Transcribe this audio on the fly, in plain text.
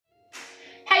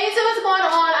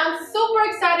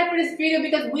for this video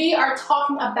because we are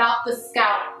talking about the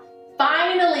scalp.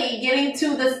 Finally getting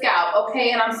to the scalp,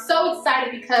 okay? And I'm so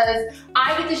excited because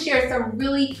I get to share some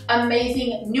really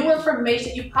amazing new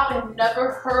information you probably have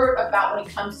never heard about when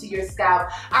it comes to your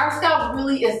scalp. Our scalp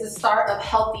really is the start of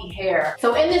healthy hair.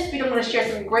 So in this video, I'm going to share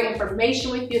some great information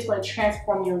with you. It's going to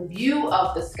transform your view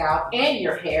of the scalp and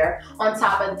your hair. On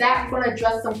top of that, we're going to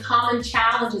address some common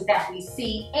challenges that we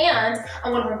see, and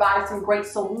I'm going to provide some great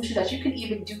solutions that you can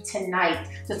even do tonight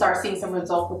to start seeing some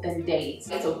results within days.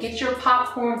 Okay, so get your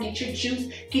popcorn, get your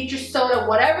juice, get your soda,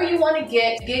 whatever you want to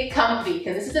get comfy,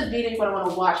 because this is a video you're going to want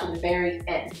to watch at the very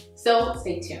end. So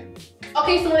stay tuned.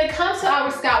 Okay, so when it comes to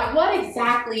our scalp, what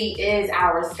exactly is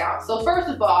our scalp? So first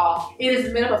of all, it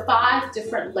is made up of 5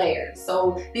 different layers.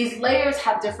 So these layers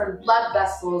have different blood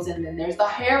vessels, and then there's the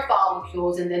hair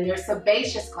follicles, and then there's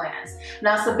sebaceous glands.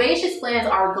 Now, sebaceous glands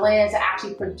are glands that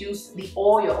actually produce the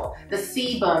oil, the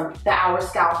sebum that our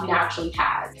scalp naturally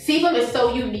has. Sebum is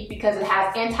so unique because it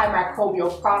has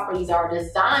antimicrobial properties that are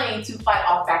designed to fight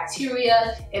off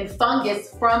bacteria and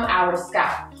fungus from our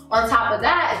scalp. On top of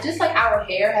that, just like our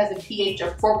hair has a pH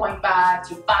of 4.5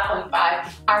 to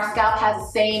 5.5, our scalp has the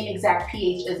same exact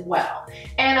pH as well.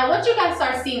 And I want you guys to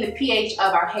start seeing the pH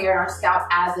of our hair and our scalp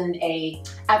as an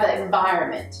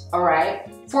environment, all right?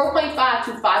 4.5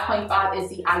 to 5.5 is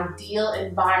the ideal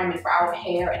environment for our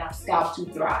hair and our scalp to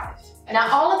thrive. Now,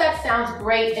 all of that sounds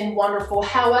great and wonderful.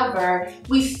 However,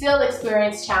 we still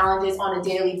experience challenges on a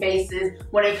daily basis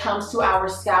when it comes to our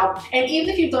scalp. And even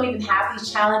if you don't even have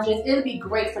these challenges, it'll be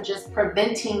great for just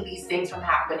preventing these things from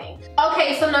happening.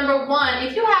 Okay, so number 1,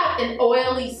 if you have an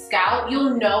oily scalp,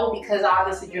 you'll know because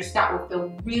obviously your scalp will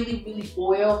feel really, really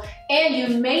oily, and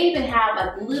you may even have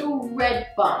like little red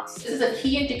bumps. This is a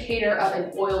key indicator of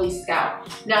an oily scalp.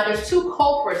 Now, there's 2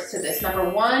 culprits to this. Number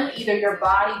 1, either your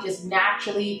body just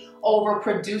naturally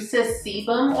overproduces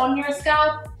sebum on your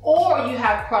scalp, or you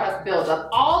have product buildup.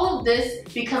 All of this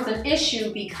becomes an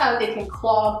issue because it can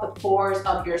clog the pores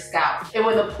of your scalp. And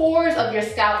when the pores of your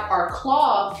scalp are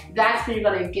clogged, that's when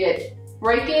you're gonna get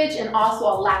breakage and also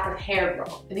a lack of hair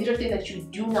growth. And these are things that you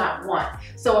do not want.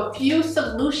 So a few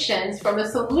solutions from the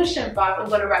solution box I'm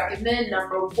going to recommend.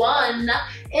 Number 1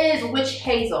 is witch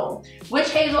hazel.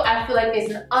 Witch hazel, I feel like, is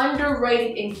an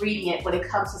underrated ingredient when it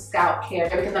comes to scalp care,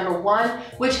 because number 1,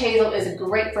 witch hazel is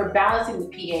great for balancing the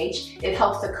pH. It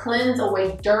helps to cleanse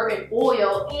away dirt and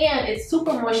oil, and it's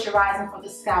super moisturizing for the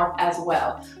scalp as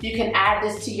well. You can add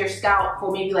this to your scalp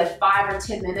for maybe like 5 or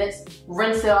 10 minutes,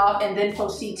 rinse it off, and then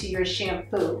proceed to your shampoo.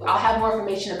 I'll have more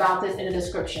information about this in the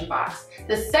description box.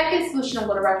 The second solution I'm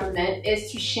going to recommend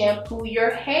is to shampoo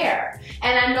your hair.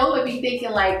 And I know you'll be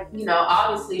thinking like, you know,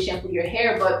 obviously shampoo your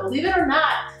hair, but believe it or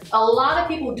not, a lot of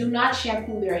people do not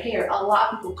shampoo their hair. A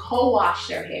lot of people co-wash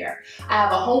their hair. I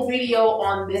have a whole video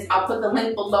on this. I'll put the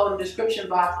link below in the description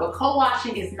box, but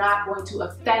co-washing is not going to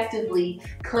effectively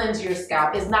cleanse your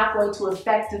scalp. It's not going to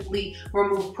effectively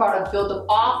remove product buildup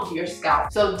off of your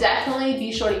scalp. So definitely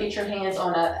be sure to get your hands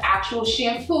on an actual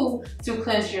shampoo to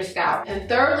cleanse your scalp. And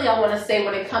thirdly, I want to say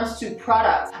when it comes to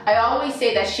products, I always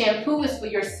say that shampoo is for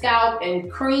your scalp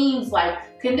and creams like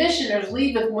conditioners,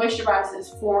 leave-in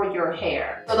moisturizers for your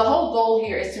hair. So the whole goal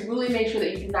here is to really make sure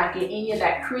that you do not get any of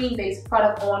that cream-based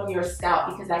product on your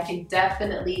scalp, because that can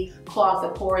definitely clog the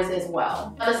pores as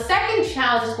well. Now, the second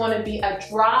challenge is going to be a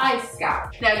dry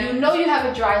scalp. Now, you know you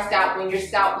have a dry scalp when your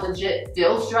scalp legit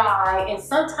feels dry, and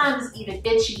sometimes it's even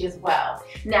itchy as well.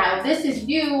 Now, if this is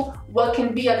you, what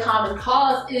can be a common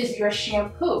cause is your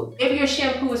shampoo. If your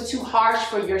shampoo is too harsh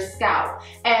for your scalp,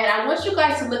 and I want you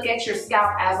guys to look at your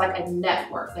scalp as like a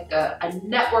network, like a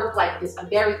network like this, a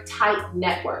very tight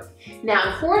network.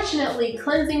 Now, unfortunately,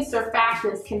 cleansing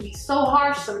surfactants can be so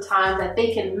harsh sometimes that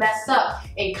they can mess up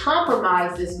and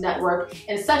compromise this network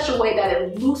in such a way that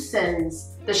it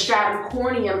loosens the stratum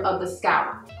corneum of the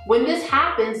scalp. When this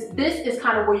happens, this is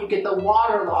kind of where you get the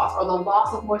water loss or the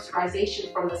loss of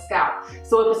moisturization from the scalp.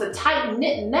 So if it's a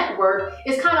tight-knit network,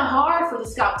 it's kind of hard for the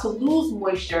scalp to lose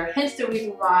moisture, hence the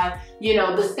reason why, you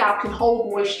know, the scalp can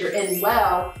hold moisture in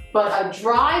well. But a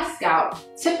dry scalp,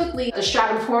 typically the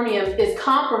stratum corneum is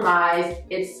compromised,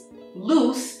 it's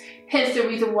loose, hence the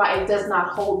reason why it does not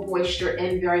hold moisture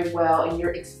in very well and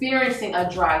you're experiencing a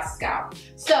dry scalp.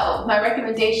 So my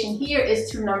recommendation here is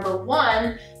to, number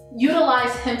 1,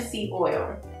 utilize hemp seed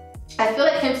oil. I feel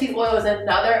like hemp seed oil is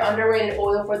another underrated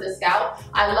oil for the scalp.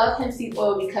 I love hemp seed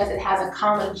oil because it has a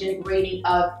comedogenic rating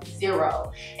of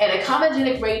 0. And a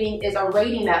comedogenic rating is a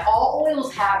rating that all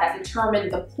oils have that determine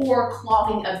the pore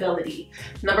clogging ability.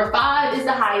 Number 5 is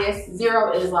the highest,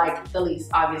 0 is like the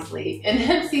least, obviously. And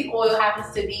hemp seed oil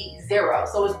happens to be 0.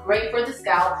 So it's great for the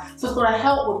scalp. So it's going to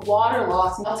help with water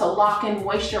loss and to lock in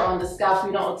moisture on the scalp so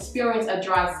you don't experience a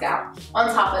dry scalp. On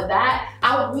top of that,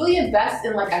 I would really invest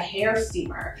in like a hair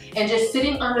steamer. And just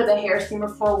sitting under the hair steamer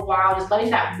for a while, just letting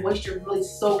that moisture really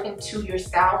soak into your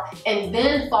scalp, and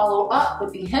then follow up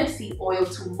with the hemp seed oil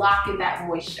to lock in that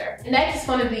moisture. Next is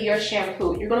going to be your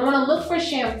shampoo. You're going to want to look for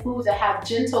shampoos that have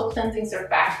gentle cleansing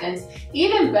surfactants.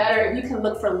 Even better if you can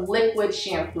look for liquid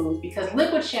shampoos, because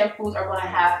liquid shampoos are going to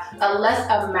have a less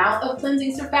amount of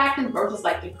cleansing surfactant versus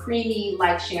like the creamy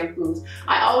light shampoos.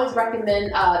 I always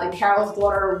recommend the Carol's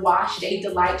Daughter Wash Day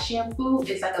Delight shampoo.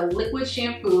 It's like a liquid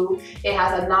shampoo. It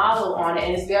has a nozzle on it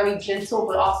and it's very gentle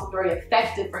but also very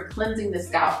effective for cleansing the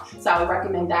scalp. So I would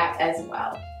recommend that as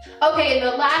well. Okay, and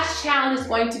the last challenge is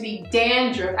going to be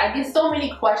dandruff. I get so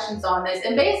many questions on this,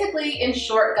 and basically, in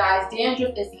short, guys,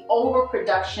 dandruff is the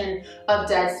overproduction of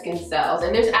dead skin cells,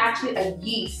 and there's actually a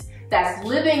yeast that's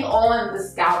living on the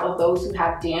scalp of those who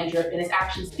have dandruff, and it's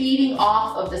actually feeding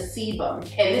off of the sebum.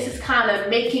 And this is kind of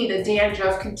making the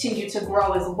dandruff continue to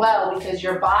grow as well, because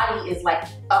your body is like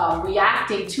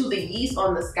reacting to the yeast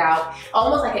on the scalp,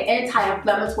 almost like an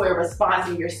anti-inflammatory response,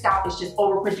 and your scalp is just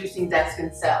overproducing dead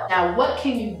skin cells. Now, what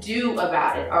can you do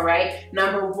about it, all right?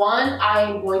 Number 1, I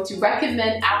am going to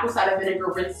recommend apple cider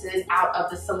vinegar rinses out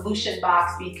of the solution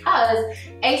box, because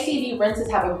ACV rinses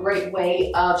have a great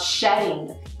way of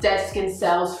shedding dead skin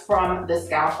cells from the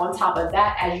scalp. On top of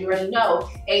that, as you already know,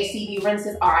 ACV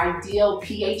rinses are ideal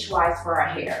pH-wise for our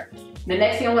hair. The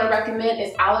next thing I want to recommend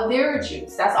is aloe vera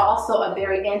juice. That's also a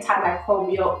very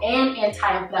antimicrobial and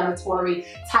anti-inflammatory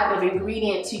type of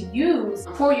ingredient to use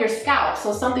for your scalp.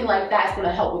 So something like that is going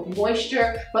to help with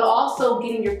moisture, but also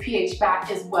getting your pH back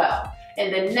as well.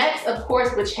 And then next, of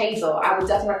course, witch hazel. I would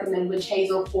definitely recommend witch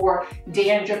hazel for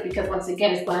dandruff, because once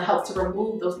again, it's going to help to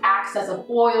remove those excess of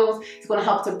oils. It's going to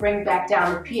help to bring back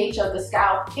down the pH of the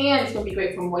scalp, and it's going to be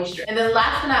great for moisture. And then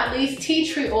last but not least, tea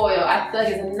tree oil. I feel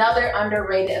like is another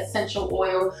underrated essential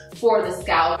oil for the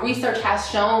scalp. Research has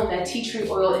shown that tea tree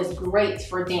oil is great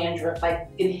for dandruff, like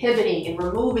inhibiting and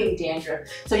removing dandruff.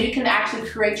 So you can actually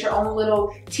create your own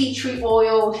little tea tree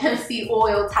oil, hemp seed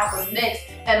oil type of mix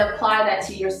and apply that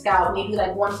to your scalp, maybe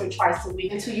like once or twice a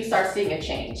week until you start seeing a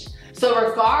change. So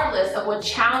regardless of what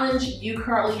challenge you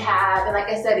currently have, and like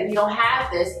I said, if you don't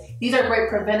have this, these are great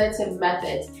preventative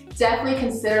methods. Definitely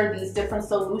consider these different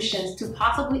solutions to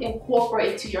possibly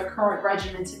incorporate into your current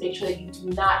regimen to make sure that you do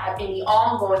not have any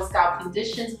ongoing scalp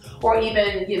conditions, or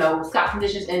even, you know, scalp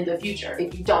conditions in the future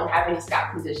if you don't have any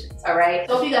scalp conditions, all right?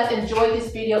 So if you guys enjoyed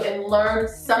this video and learned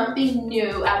something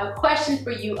new, I have a question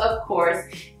for you, of course.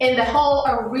 In the whole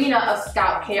arena of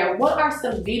scalp care, what are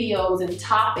some videos and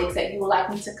topics that you would like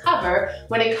me to cover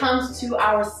when it comes to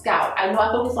our scalp? I know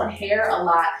I focus on hair a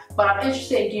lot, but I'm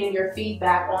interested in getting your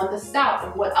feedback on the scalp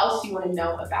and what else you want to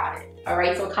know about it. All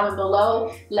right, so comment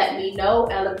below, let me know,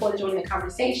 and I look forward to joining the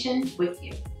conversation with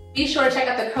you. Be sure to check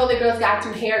out the Curly Girl's Guide to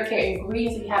Hair Care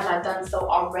Ingredients if you have not done so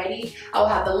already. I will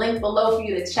have the link below for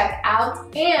you to check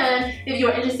out. And if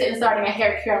you're interested in starting a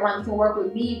hair care line, you can work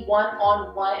with me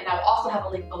one-on-one, and I'll also have a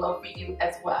link below for you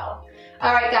as well.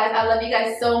 All right, guys, I love you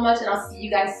guys so much, and I'll see you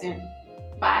guys soon.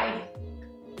 Bye.